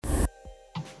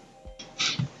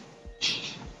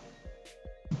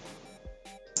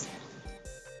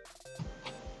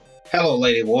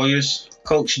Lady Warriors.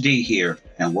 Coach D here,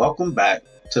 and welcome back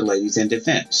to Ladies in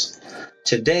Defense.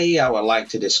 Today, I would like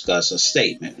to discuss a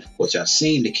statement which I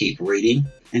seem to keep reading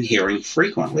and hearing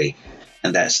frequently,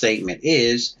 and that statement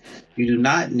is, you do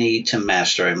not need to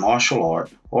master a martial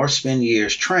art or spend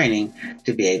years training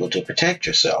to be able to protect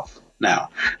yourself.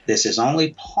 Now, this is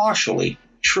only partially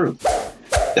true.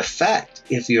 The fact,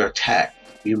 if you're attacked,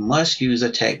 you must use a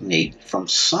technique from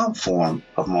some form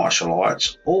of martial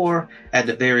arts, or at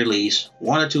the very least,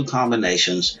 one or two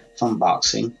combinations from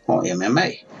boxing or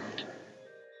MMA.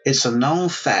 It's a known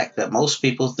fact that most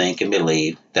people think and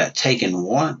believe that taking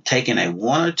a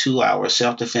 1 or 2 hour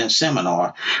self-defense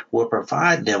seminar will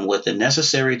provide them with the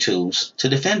necessary tools to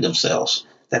defend themselves.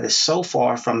 That is so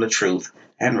far from the truth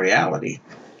and reality.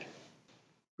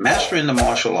 Mastering the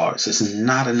martial arts is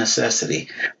not a necessity,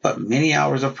 but many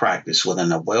hours of practice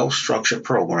within a well-structured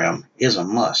program is a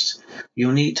must.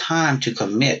 You'll need time to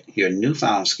commit your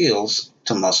newfound skills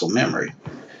to muscle memory.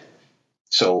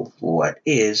 So, what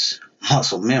is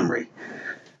muscle memory?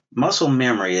 Muscle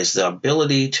memory is the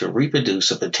ability to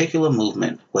reproduce a particular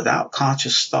movement without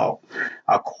conscious thought,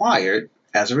 acquired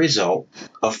as a result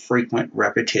of frequent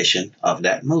repetition of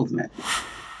that movement.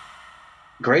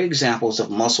 Great examples of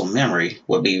muscle memory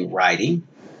would be riding,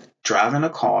 driving a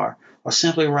car, or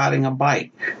simply riding a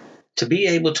bike. To be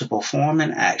able to perform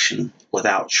an action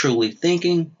without truly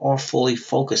thinking or fully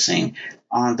focusing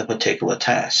on the particular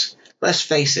task. Let's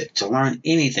face it, to learn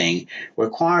anything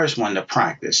requires one to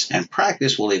practice, and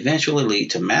practice will eventually lead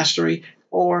to mastery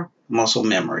or muscle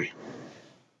memory.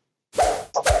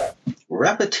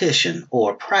 Repetition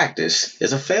or practice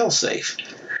is a fail-safe.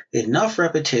 Enough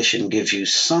repetition gives you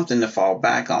something to fall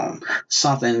back on,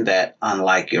 something that,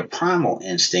 unlike your primal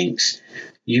instincts,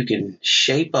 you can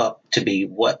shape up to be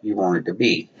what you want it to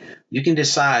be. You can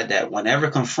decide that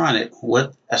whenever confronted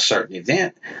with a certain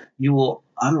event, you will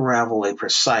unravel a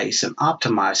precise and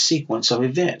optimized sequence of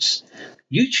events.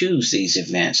 You choose these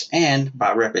events and,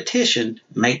 by repetition,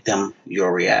 make them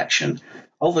your reaction.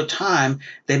 Over time,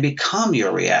 they become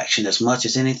your reaction as much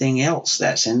as anything else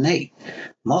that's innate.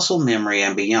 Muscle memory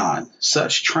and beyond,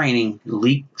 such training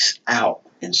leaks out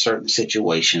in certain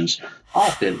situations,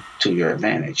 often to your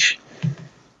advantage.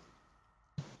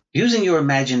 Using your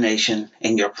imagination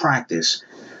and your practice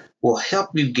will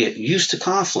help you get used to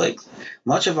conflict.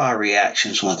 Much of our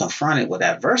reactions when confronted with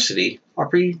adversity are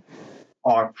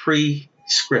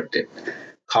pre-scripted.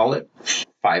 Call it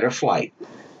fight or flight.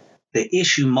 The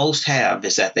issue most have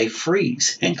is that they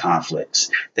freeze in conflicts.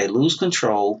 They lose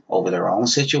control over their own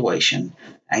situation,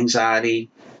 anxiety,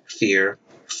 fear,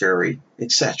 fury,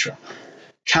 etc.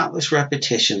 Countless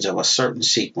repetitions of a certain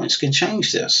sequence can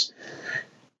change this.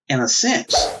 In a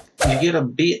sense, you get a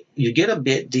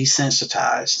bit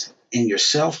desensitized in your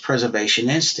self-preservation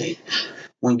instinct.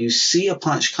 When you see a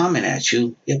punch coming at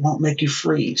you, it won't make you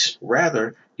freeze.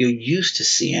 Rather, you're used to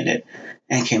seeing it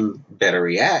and can better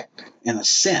react. In a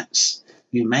sense,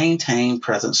 you maintain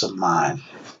presence of mind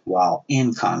while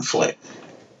in conflict.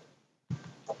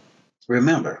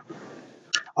 Remember,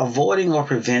 avoiding or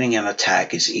preventing an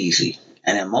attack is easy,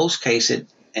 and in most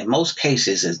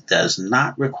cases, it does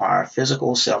not require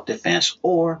physical self-defense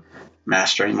or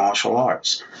mastering martial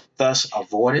arts. Thus,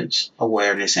 avoidance,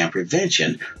 awareness, and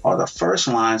prevention are the first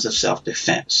lines of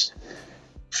self-defense.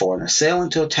 For an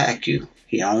assailant to attack you,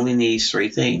 he only needs 3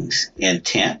 things: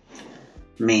 intent,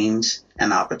 means,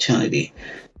 and opportunity.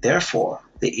 Therefore,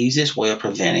 the easiest way of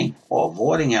preventing or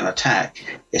avoiding an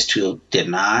attack is to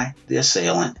deny the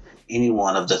assailant any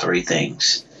one of the 3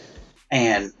 things.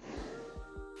 And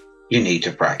you need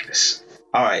to practice.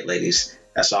 All right, ladies,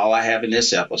 that's all I have in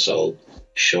this episode.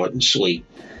 Short and sweet.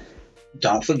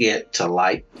 Don't forget to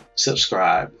like,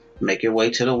 subscribe, make your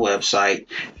way to the website,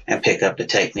 and pick up the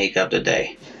technique of the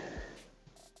day.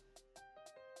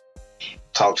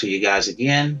 Talk to you guys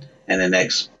again in the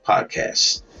next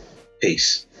podcast.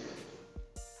 Peace.